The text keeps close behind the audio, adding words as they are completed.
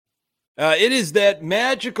It is that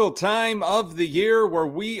magical time of the year where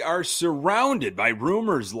we are surrounded by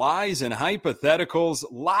rumors, lies, and hypotheticals.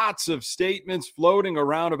 Lots of statements floating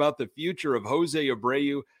around about the future of Jose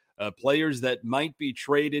Abreu, players that might be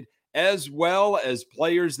traded, as well as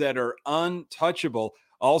players that are untouchable.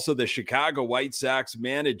 Also, the Chicago White Sox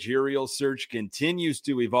managerial search continues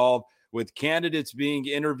to evolve with candidates being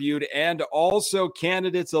interviewed and also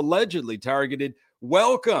candidates allegedly targeted.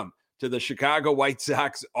 Welcome to the Chicago White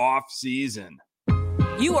Sox off season.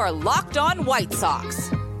 You are Locked On White Sox,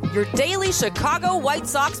 your daily Chicago White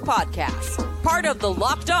Sox podcast, part of the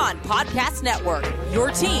Locked On Podcast Network, your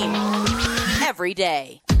team every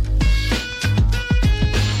day.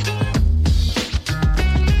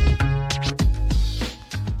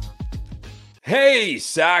 Hey,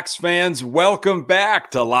 Sox fans, welcome back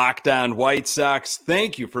to Locked On White Sox.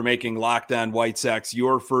 Thank you for making Locked On White Sox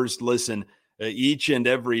your first listen each and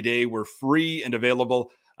every day. We're free and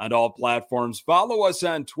available on all platforms. Follow us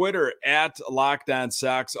on Twitter at Locked On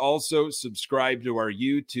Sox. Also, subscribe to our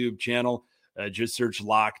YouTube channel. Just search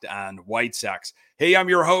Locked On White Sox. Hey, I'm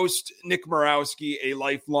your host, Nick Morawski, a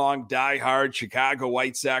lifelong diehard Chicago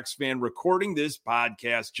White Sox fan, recording this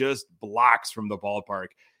podcast just blocks from the ballpark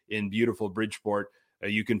in beautiful Bridgeport.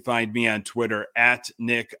 You can find me on Twitter at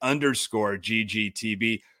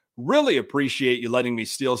Nick_GGTB. Really appreciate you letting me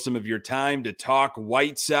steal some of your time to talk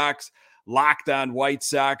White Sox. Locked On White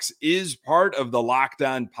Sox is part of the Locked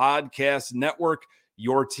On Podcast Network,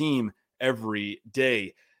 your team every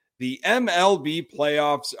day. The MLB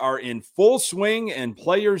playoffs are in full swing, and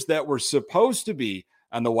players that were supposed to be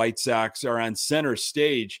on the White Sox are on center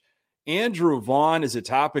stage. Andrew Vaughn is a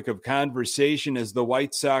topic of conversation as the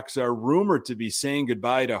White Sox are rumored to be saying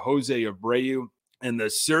goodbye to Jose Abreu, and the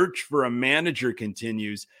search for a manager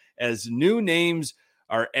continues as new names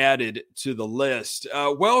are added to the list.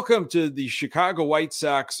 Welcome to the Chicago White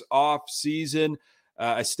Sox off season.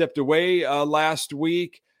 I stepped away last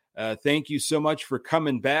week. Thank you so much for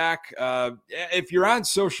coming back. If you're on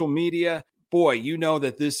social media, boy, you know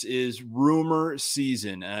that this is rumor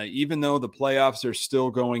season. Even though the playoffs are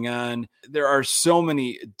still going on, there are so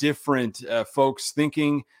many different folks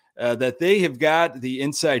thinking that they have got the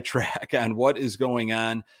inside track on what is going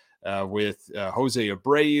on with Jose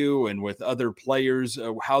Abreu and with other players,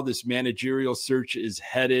 how this managerial search is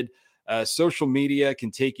headed. Social media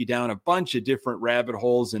can take you down a bunch of different rabbit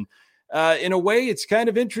holes. And in a way, it's kind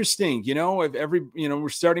of interesting, if we're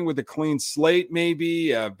starting with a clean slate,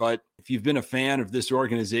 maybe, but if you've been a fan of this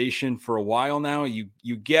organization for a while now,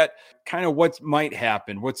 you get kind of what might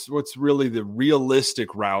happen, what's really the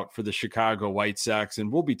realistic route for the Chicago White Sox.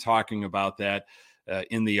 And we'll be talking about that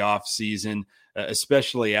in the off season,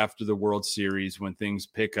 especially after the World Series, when things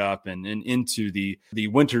pick up and into the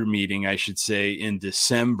winter meeting, I should say, in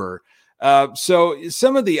December. So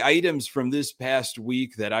some of the items from this past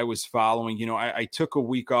week that I was following, I took a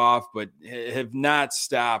week off, but have not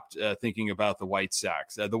stopped thinking about the White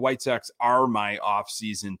Sox. The White Sox are my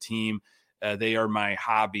off-season team. They are my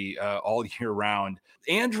hobby all year round.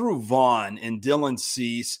 Andrew Vaughn and Dylan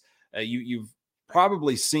Cease, you've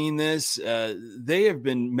probably seen this. They have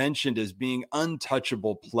been mentioned as being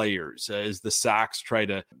untouchable players as the Sox try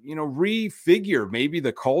to, refigure maybe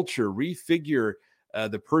the culture, refigure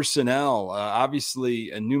the personnel.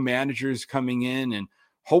 Obviously, new managers coming in, and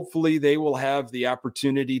hopefully they will have the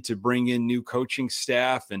opportunity to bring in new coaching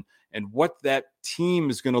staff and what that team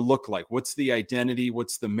is going to look like. What's the identity?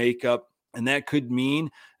 What's the makeup? And that could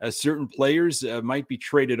mean certain players might be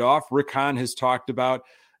traded off. Rick Hahn has talked about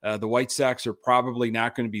the White Sox are probably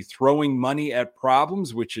not going to be throwing money at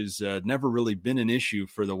problems, which has never really been an issue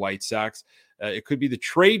for the White Sox. It could be the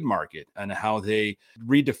trade market and how they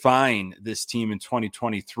redefine this team in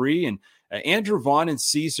 2023. And Andrew Vaughn and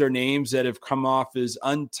Cease are names that have come off as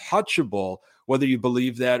untouchable, whether you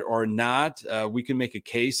believe that or not. We can make a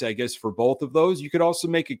case, I guess, for both of those. You could also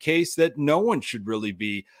make a case that no one should really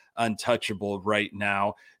be untouchable right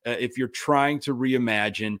now if you're trying to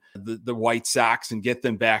reimagine the White Sox and get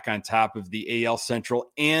them back on top of the AL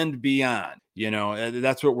Central and beyond.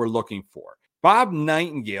 That's what we're looking for. Bob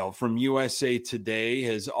Nightingale from USA Today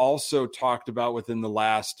has also talked about within the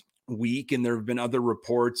last week, and there have been other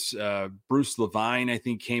reports. Bruce Levine, I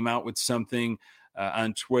think, came out with something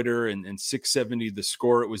on Twitter, and 670 The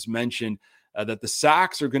Score, it was mentioned that the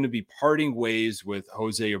Sox are going to be parting ways with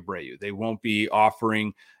Jose Abreu. They won't be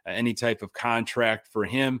offering any type of contract for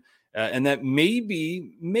him, and that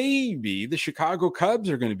maybe the Chicago Cubs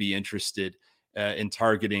are going to be interested in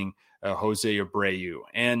targeting Jose Abreu.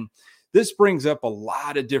 And this brings up a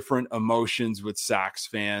lot of different emotions with Sox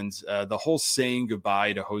fans. The whole saying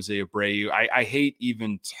goodbye to Jose Abreu, I hate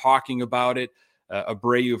even talking about it.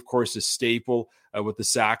 Abreu, of course, a staple with the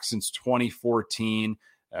Sox since 2014.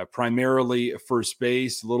 Primarily first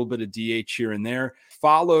base, a little bit of DH here and there.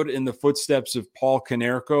 Followed in the footsteps of Paul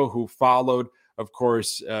Konerko, who followed, of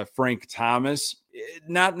course, Frank Thomas.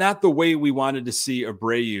 Not the way we wanted to see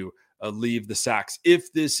Abreu leave the Sox,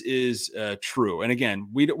 if this is true. And again,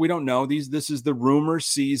 we don't know. This is the rumor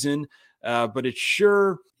season, but it's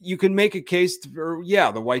sure you can make a case for,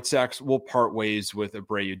 the White Sox will part ways with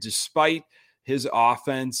Abreu, despite his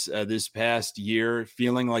offense this past year,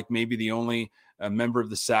 feeling like maybe the only a member of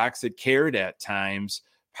the Sox that cared at times.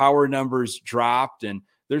 Power numbers dropped, and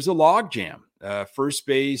there's a logjam. First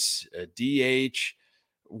base, DH.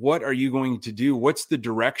 What are you going to do? What's the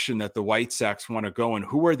direction that the White Sox want to go, and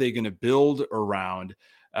who are they going to build around?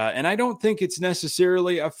 And I don't think it's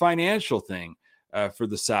necessarily a financial thing for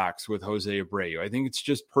the Sox with Jose Abreu. I think it's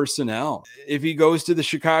just personnel. If he goes to the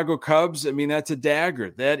Chicago Cubs, I mean, that's a dagger.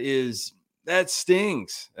 That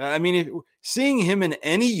stings. Seeing him in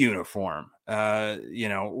any uniform,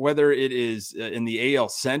 whether it is in the AL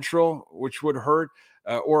Central, which would hurt,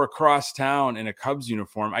 or across town in a Cubs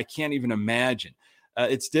uniform, I can't even imagine.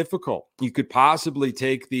 It's difficult. You could possibly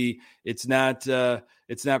take it's not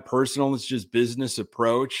personal, it's just business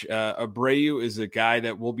approach. Abreu is a guy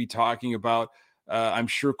that we'll be talking about, I'm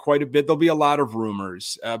sure, quite a bit. There'll be a lot of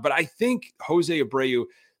rumors, but I think Jose Abreu,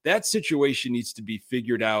 that situation needs to be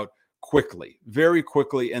figured out quickly, very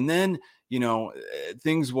quickly. And then,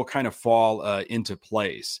 things will kind of fall into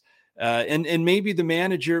place. And maybe the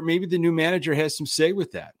new manager has some say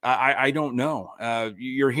with that. I don't know.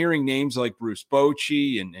 You're hearing names like Bruce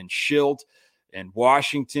Bochy and Schilt and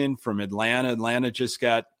Washington from Atlanta. Atlanta just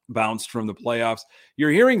got bounced from the playoffs.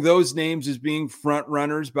 You're hearing those names as being front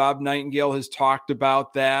runners. Bob Nightingale has talked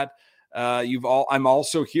about that. I'm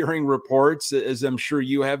also hearing reports, as I'm sure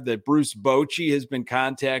you have, that Bruce Bochy has been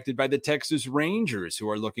contacted by the Texas Rangers, who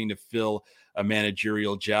are looking to fill a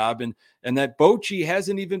managerial job, and that Bochy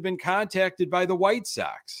hasn't even been contacted by the White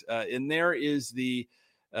Sox. And there is the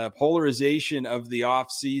polarization of the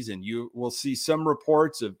offseason. You will see some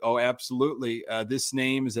reports of, absolutely, this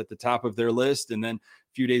name is at the top of their list, and then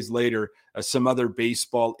a few days later, some other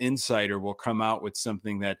baseball insider will come out with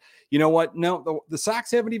something that, no, the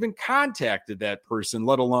Sox haven't even contacted that person,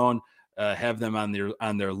 let alone have them on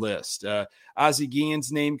their list. Ozzie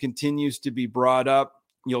Guillen's name continues to be brought up.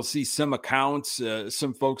 You'll see some accounts,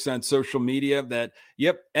 some folks on social media that,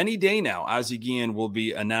 any day now, Ozzie Guillen will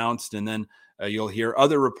be announced, and then you'll hear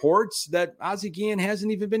other reports that Ozzie Guillen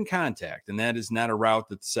hasn't even been contacted, and that is not a route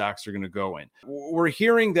that the Sox are going to go in. We're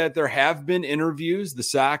hearing that there have been interviews. The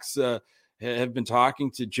Sox have been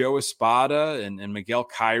talking to Joe Espada and Miguel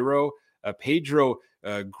Cairo, Pedro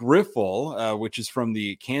Griffel, which is from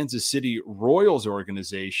the Kansas City Royals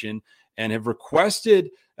organization, and have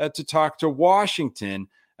requested to talk to Washington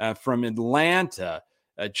from Atlanta.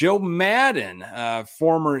 Joe Madden,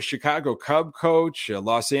 former Chicago Cub coach,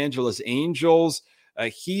 Los Angeles Angels,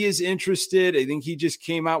 he is interested. I think he just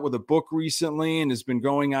came out with a book recently and has been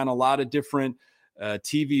going on a lot of different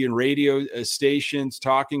TV and radio stations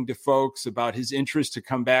talking to folks about his interest to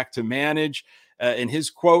come back to manage. And his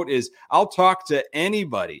quote is, "I'll talk to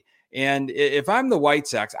anybody." And if I'm the White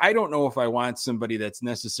Sox, I don't know if I want somebody that's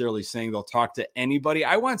necessarily saying they'll talk to anybody.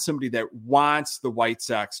 I want somebody that wants the White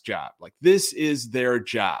Sox job. Like, this is their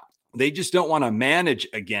job. They just don't want to manage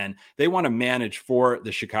again. They want to manage for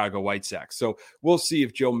the Chicago White Sox. So we'll see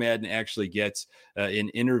if Joe Madden actually gets an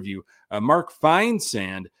interview. Mark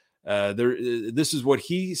Feinsand, this is what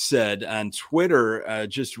he said on Twitter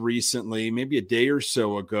just recently, maybe a day or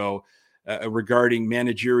so ago, regarding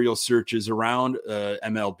managerial searches around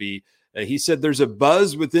MLB. He said there's a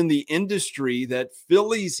buzz within the industry that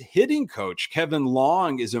Phillies hitting coach Kevin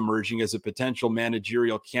Long is emerging as a potential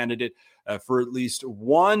managerial candidate for at least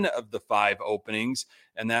one of the 5 openings,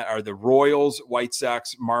 and that are the Royals, White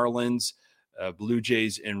Sox, Marlins, Blue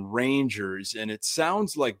Jays, and Rangers. And it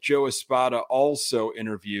sounds like Joe Espada also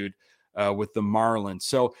interviewed with the Marlins.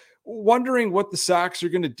 So wondering what the Sox are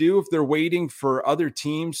going to do, if they're waiting for other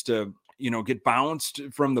teams to get bounced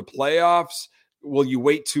from the playoffs. Will you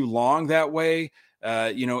wait too long that way?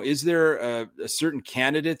 Is there a certain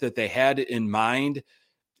candidate that they had in mind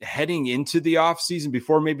heading into the offseason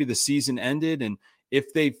before maybe the season ended? And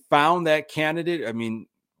if they found that candidate,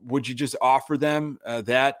 would you just offer them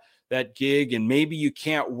that gig? And maybe you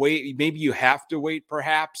can't wait. Maybe you have to wait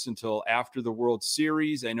perhaps until after the World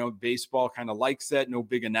Series. I know baseball kind of likes that. No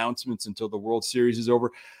big announcements until the World Series is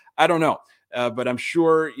over. I don't know. But I'm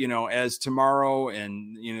sure, as tomorrow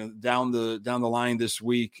and, down the line this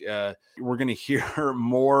week, we're going to hear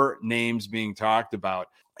more names being talked about.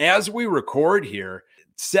 As we record here,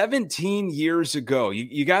 17 years ago,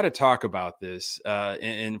 you got to talk about this.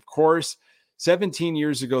 And of course, 17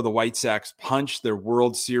 years ago, the White Sox punched their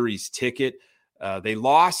World Series ticket. They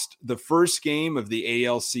lost the first game of the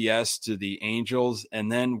ALCS to the Angels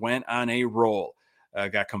and then went on a roll.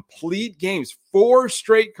 Got complete games, 4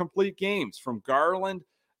 straight complete games from Garland,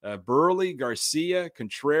 Burley, Garcia,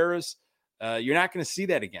 Contreras. You're not going to see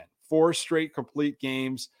that again. 4 straight complete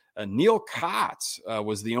games. Neil Kotz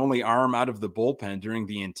was the only arm out of the bullpen during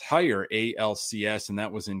the entire ALCS, and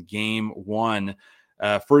that was in Game 1.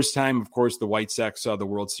 First time, of course, the White Sox saw the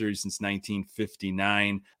World Series since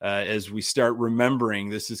 1959. As we start remembering,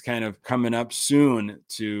 this is kind of coming up soon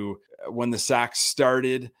to when the Sox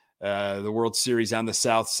started the World Series on the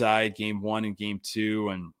South Side, Game 1 and Game 2,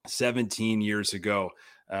 and 17 years ago.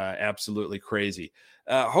 Absolutely crazy.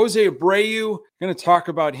 Jose Abreu, going to talk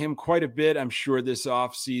about him quite a bit, I'm sure, this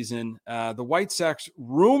offseason. The White Sox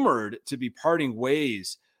rumored to be parting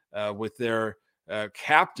ways with their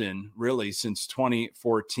captain, really, since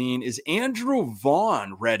 2014. Is Andrew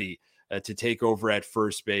Vaughn ready to take over at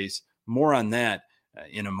first base? More on that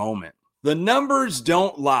in a moment. The numbers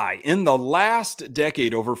don't lie. In the last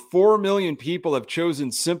decade, over 4 million people have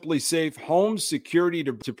chosen SimpliSafe Home Security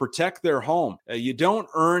to protect their home. You don't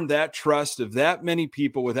earn that trust of that many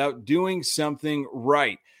people without doing something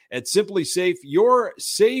right. At SimpliSafe, your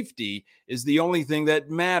safety is the only thing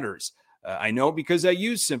that matters. I know because I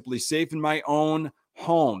use SimpliSafe in my own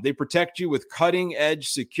home. They protect you with cutting-edge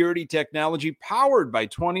security technology powered by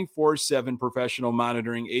 24/7 professional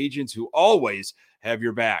monitoring agents who always have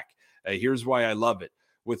your back. Here's why I love it.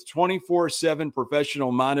 With 24/7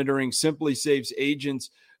 professional monitoring, SimpliSafe's agents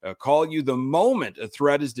call you the moment a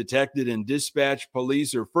threat is detected and dispatch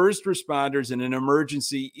police or first responders in an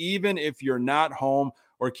emergency, even if you're not home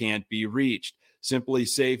or can't be reached.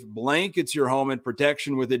 SimpliSafe blankets your home in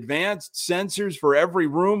protection with advanced sensors for every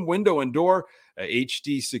room, window, and door,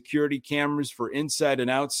 HD security cameras for inside and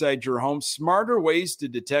outside your home, smarter ways to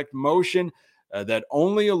detect motion that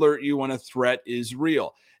only alert you when a threat is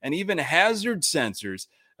real, and even hazard sensors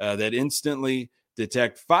that instantly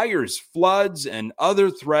detect fires, floods, and other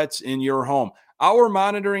threats in your home. Our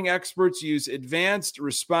monitoring experts use advanced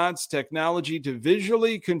response technology to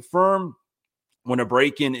visually confirm when a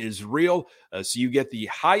break-in is real, so you get the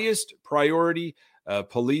highest priority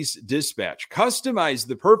police dispatch. Customize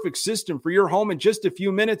the perfect system for your home in just a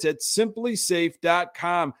few minutes at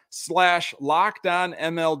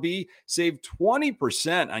simplisafe.com/lockedonmlb. Save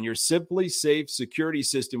 20% on your SimpliSafe security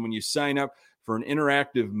system when you sign up for an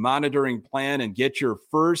interactive monitoring plan and get your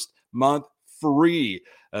first month free.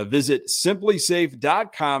 Visit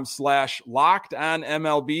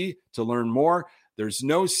simplisafe.com/lockedonmlb to learn more. There's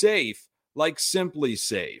no safe like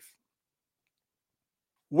SimpliSafe.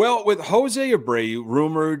 Well, with Jose Abreu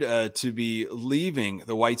rumored to be leaving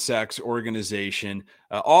the White Sox organization,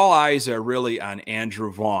 all eyes are really on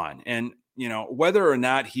Andrew Vaughn. And, you know, whether or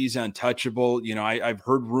not he's untouchable, you know, I've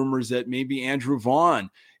heard rumors that maybe Andrew Vaughn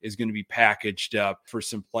is going to be packaged up for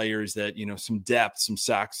some players that, you know, some depth, some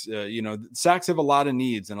Sox, Sox have a lot of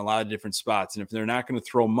needs in a lot of different spots. And if they're not going to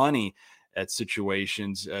throw money at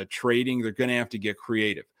situations, trading, they're going to have to get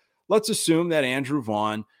creative. Let's assume that Andrew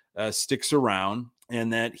Vaughn sticks around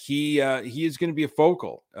and that he is going to be a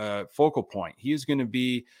focal point. He is going to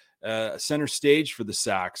be center stage for the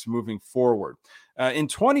Sox moving forward. In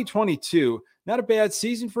 2022, not a bad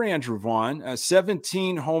season for Andrew Vaughn.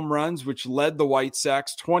 17 home runs, which led the White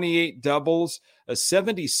Sox, 28 doubles,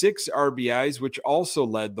 76 RBIs, which also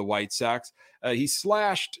led the White Sox. He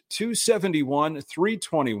slashed 271,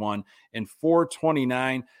 321, and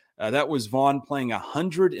 429. That was Vaughn playing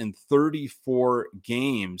 134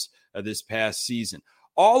 games this past season.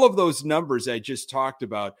 All of those numbers I just talked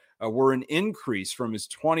about were an increase from his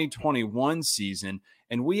 2021 season,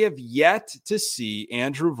 and we have yet to see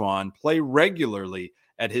Andrew Vaughn play regularly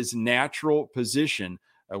at his natural position,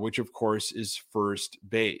 which, of course, is first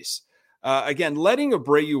base. Again, letting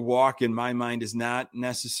Abreu walk, in my mind, is not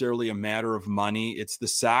necessarily a matter of money. It's the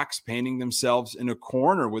Sox painting themselves in a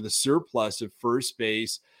corner with a surplus of first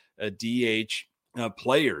base DH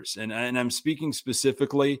players. And I'm speaking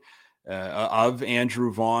specifically of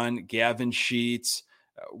Andrew Vaughn, Gavin Sheets.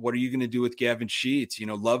 What are you going to do with Gavin Sheets? You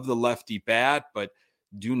know, love the lefty bat, but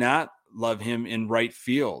do not love him in right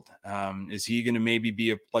field. Is he going to maybe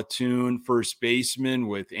be a platoon first baseman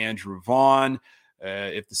with Andrew Vaughn?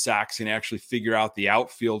 If the Sox can actually figure out the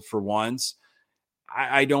outfield for once,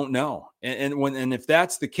 I don't know. And if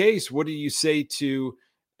that's the case, what do you say to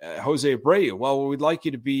Jose Abreu? Well, we'd like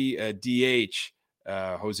you to be a DH,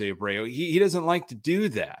 Jose Abreu. He doesn't like to do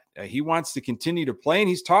that. He wants to continue to play, and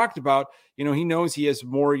he's talked about, you know, he knows he has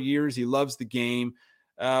more years. He loves the game.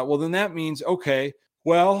 well, then that means, okay,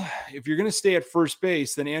 well, if you're going to stay at first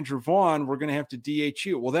base, then Andrew Vaughn, we're going to have to DH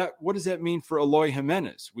you. Well, what does that mean for Eloy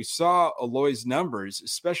Jimenez? We saw Eloy's numbers,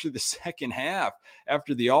 especially the second half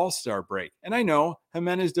after the All-Star break. And I know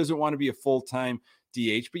Jimenez doesn't want to be a full-time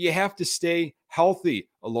DH, but you have to stay healthy,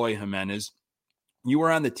 Eloy Jimenez. You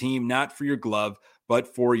were on the team not for your glove, but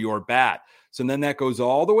for your bat. So then that goes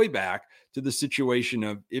all the way back to the situation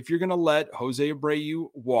of, if you're going to let Jose Abreu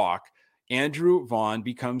walk, Andrew Vaughn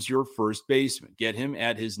becomes your first baseman. Get him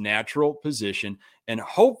at his natural position, and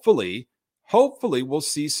hopefully we'll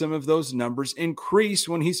see some of those numbers increase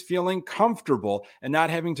when he's feeling comfortable and not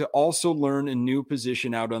having to also learn a new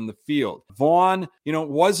position out on the field. Vaughn,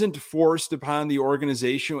 wasn't forced upon the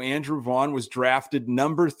organization. Andrew Vaughn was drafted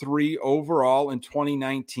number 3 overall in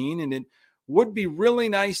 2019, and it would be really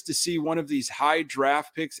nice to see one of these high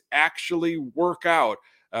draft picks actually work out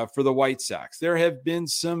for the White Sox. There have been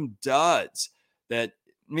some duds that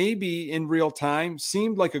maybe in real time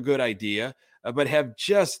seemed like a good idea, but have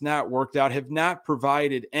just not worked out, have not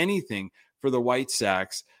provided anything for the White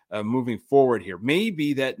Sox moving forward here.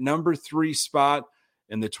 Maybe that number 3 spot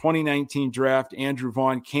in the 2019 draft, Andrew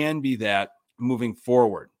Vaughn can be that moving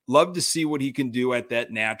forward. Love to see what he can do at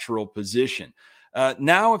that natural position.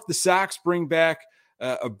 Now, if the Sox bring back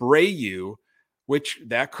Abreu, which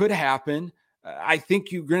that could happen, I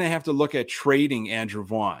think you're going to have to look at trading Andrew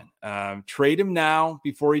Vaughn. Trade him now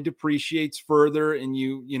before he depreciates further, and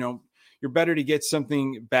you're better to get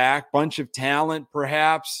something back, bunch of talent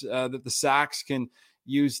perhaps that the Sox can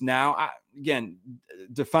use now. Again,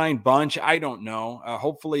 define bunch, I don't know.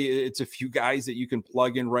 Hopefully it's a few guys that you can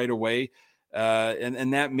plug in right away,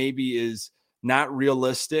 and that maybe is not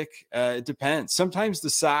realistic. It depends. Sometimes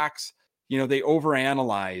the Sox, they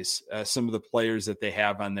overanalyze some of the players that they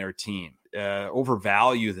have on their team.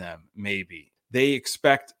 Overvalue them, maybe. They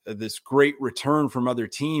expect this great return from other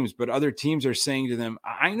teams, but other teams are saying to them,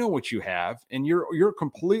 I know what you have, and you're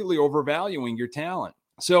completely overvaluing your talent.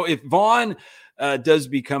 So if Vaughn does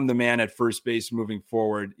become the man at first base moving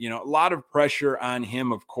forward, a lot of pressure on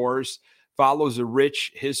him, of course, follows a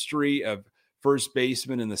rich history of first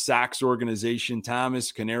baseman in the Sox organization,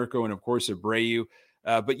 Thomas, Konerko, and of course Abreu.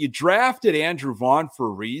 But you drafted Andrew Vaughn for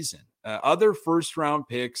a reason. Other first-round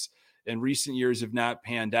picks in recent years have not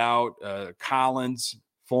panned out. Collins,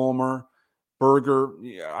 Fulmer, Berger.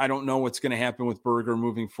 I don't know what's going to happen with Berger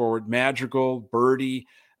moving forward. Madrigal, Birdie.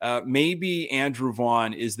 Maybe Andrew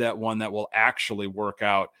Vaughn is that one that will actually work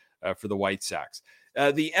out for the White Sox.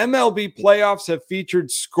 The MLB playoffs have featured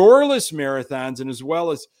scoreless marathons, and as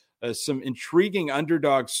well as some intriguing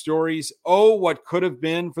underdog stories. Oh, what could have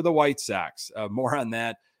been for the White Sox. More on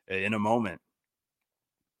that in a moment.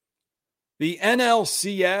 The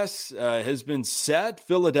NLCS has been set.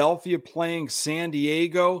 Philadelphia playing San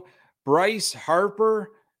Diego. Bryce Harper,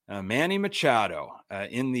 Manny Machado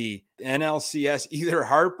in the NLCS. Either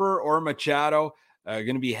Harper or Machado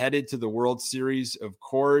going to be headed to the World Series, of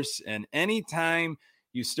course. And anytime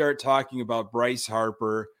you start talking about Bryce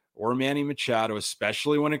Harper or Manny Machado,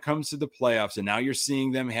 especially when it comes to the playoffs, and now you're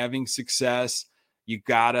seeing them having success, you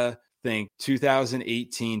got to think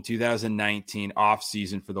 2018, 2019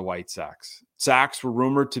 offseason for the White Sox. Sox were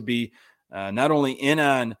rumored to be not only in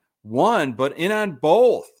on one, but in on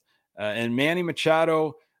both. And Manny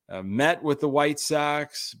Machado met with the White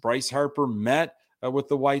Sox. Bryce Harper met with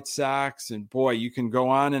the White Sox. And boy, you can go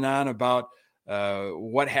on and on about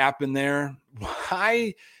what happened there.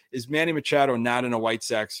 Why is Manny Machado not in a White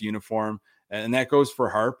Sox uniform? And that goes for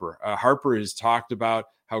Harper. Harper has talked about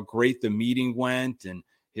how great the meeting went and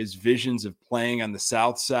his visions of playing on the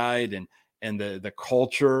South Side and the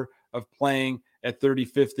culture of playing at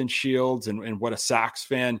 35th and Shields and what a Sox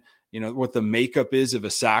fan, what the makeup is of a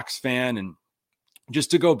Sox fan. And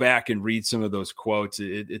just to go back and read some of those quotes,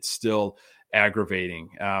 it's still aggravating.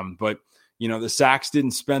 But the Sox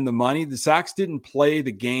didn't spend the money. The Sox didn't play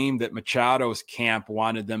the game that Machado's camp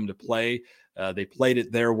wanted them to play. They played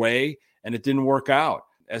it their way, and it didn't work out.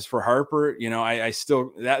 As for Harper, I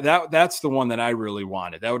still that's the one that I really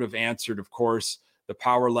wanted. That would have answered, of course, the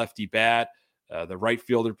power lefty bat, the right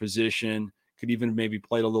fielder position. Could even maybe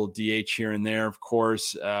played a little DH here and there, of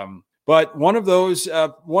course. But one of those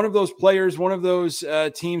players, one of those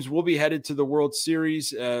teams will be headed to the World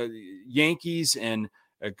Series. Yankees and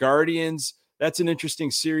Guardians. That's an interesting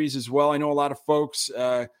series as well. I know a lot of folks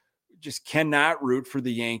just cannot root for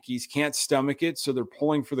the Yankees, can't stomach it, so they're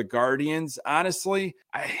pulling for the Guardians. Honestly,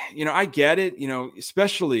 I get it,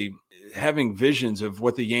 especially having visions of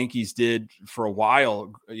what the Yankees did for a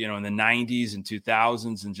while, in the 90s and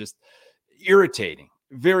 2000s, and just irritating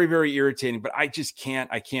very, very irritating, but I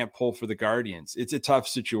can't pull for the Guardians. It's a tough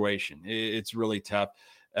situation. It's really tough.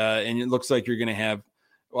 And it looks like you're going to have,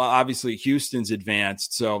 well, obviously Houston's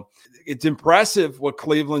advanced. So it's impressive what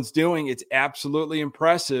Cleveland's doing. It's absolutely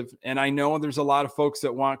impressive. And I know there's a lot of folks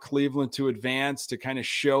that want Cleveland to advance, to kind of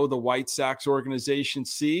show the White Sox organization,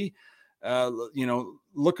 see,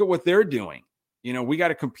 look at what they're doing. We got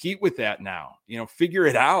to compete with that now, figure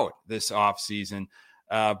it out this offseason.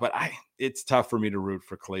 But it's tough for me to root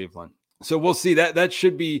for Cleveland. So we'll see. That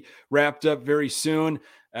should be wrapped up very soon.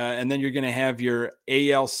 And then you're going to have your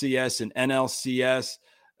ALCS and NLCS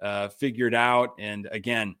figured out. And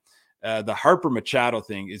again, the Harper Machado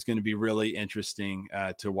thing is going to be really interesting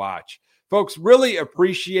to watch. Folks, really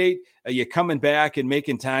appreciate you coming back and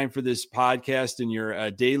making time for this podcast in your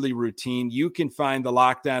daily routine. You can find the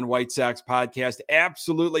Locked On White Sox podcast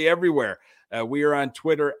absolutely everywhere. We are on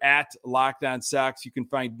Twitter at Locked On Sox. You can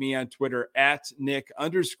find me on Twitter at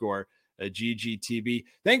Nick_GGTB.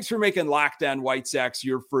 Thanks for making Locked On White Sox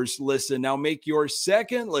your first listen. Now make your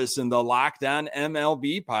second listen the Locked On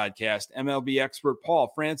MLB podcast. MLB expert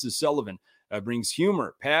Paul Francis Sullivan brings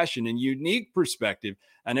humor, passion, and unique perspective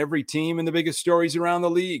on every team and the biggest stories around the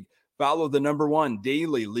league. Follow the #1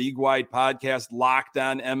 daily league-wide podcast, Locked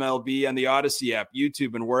On MLB, on the Odyssey app,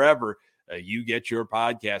 YouTube, and wherever you get your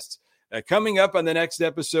podcasts. Coming up on the next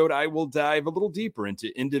episode, I will dive a little deeper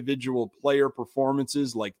into individual player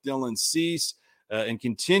performances like Dylan Cease and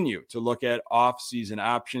continue to look at off-season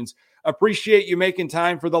options. Appreciate you making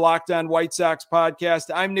time for the Locked On White Sox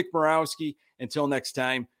podcast. I'm Nick Borowski. Until next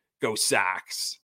time, go Sox.